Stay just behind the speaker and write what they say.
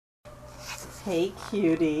Hey,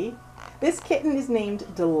 cutie. This kitten is named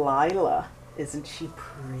Delilah. Isn't she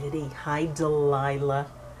pretty? Hi, Delilah.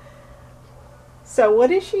 So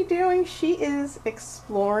what is she doing? She is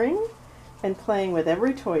exploring and playing with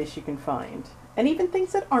every toy she can find. And even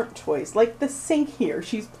things that aren't toys, like the sink here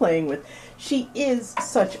she's playing with. She is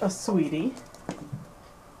such a sweetie.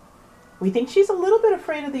 We think she's a little bit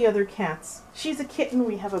afraid of the other cats. She's a kitten.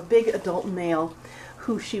 We have a big adult male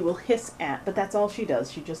who she will hiss at, but that's all she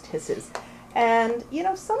does. She just hisses. And, you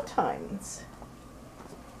know, sometimes,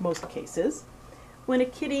 most cases, when a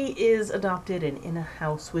kitty is adopted and in a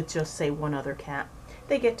house with just, say, one other cat,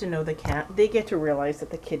 they get to know the cat. They get to realize that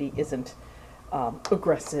the kitty isn't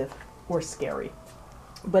aggressive or scary.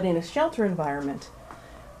 But in a shelter environment,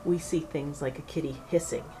 we see things like a kitty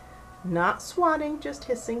hissing. Not swatting, just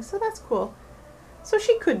hissing, so that's cool. So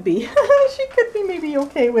she could be, she could be maybe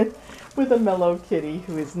okay with a mellow kitty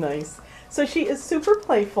who is nice. So she is super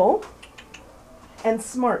playful and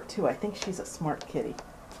smart too. I think she's a smart kitty.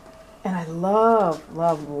 And I love,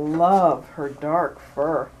 love, love her dark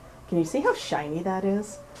fur. Can you see how shiny that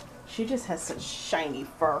is? She just has such shiny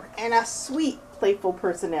fur and a sweet, playful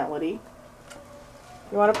personality.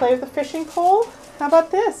 You want to play with the fishing pole? How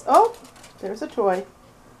about this? Oh, there's a toy.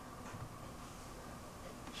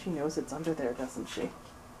 She knows it's under there, doesn't she?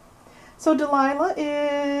 So Delilah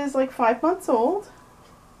is like 5 months old.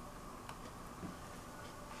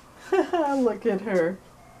 Look at her.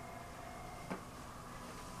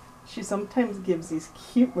 She sometimes gives these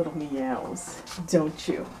cute little meows, don't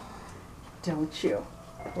you? Don't you?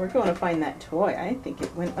 We're going to find that toy. I think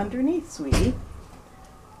it went underneath, sweetie.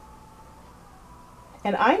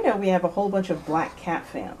 And I know we have a whole bunch of black cat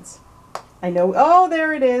fans. I know. Oh,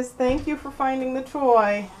 there it is. Thank you for finding the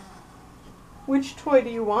toy. Which toy do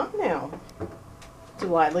you want now?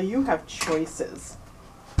 Delilah, you have choices.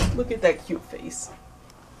 Look at that cute face.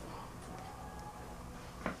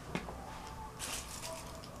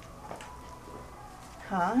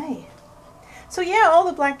 Hi. So yeah, all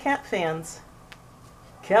the black cat fans.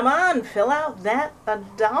 Come on, fill out that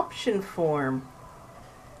adoption form.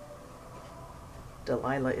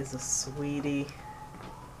 Delilah is a sweetie.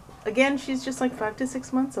 Again, she's just like 5 to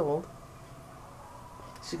 6 months old.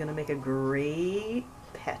 She's gonna make a great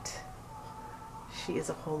pet. She is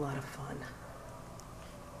a whole lot of fun.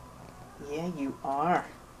 Yeah, you are.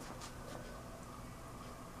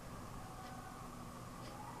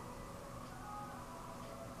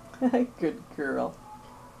 Good girl.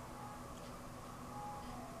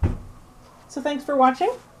 So thanks for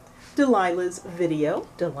watching Delilah's video.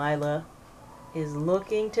 Delilah is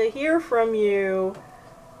looking to hear from you.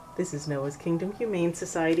 This is Noah's Kingdom Humane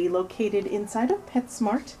Society, located inside of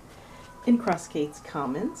PetSmart in Crossgates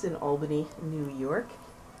Commons in Albany, New York.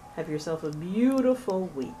 Have yourself a beautiful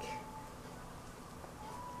week.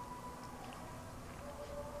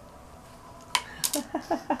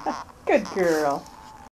 Good girl.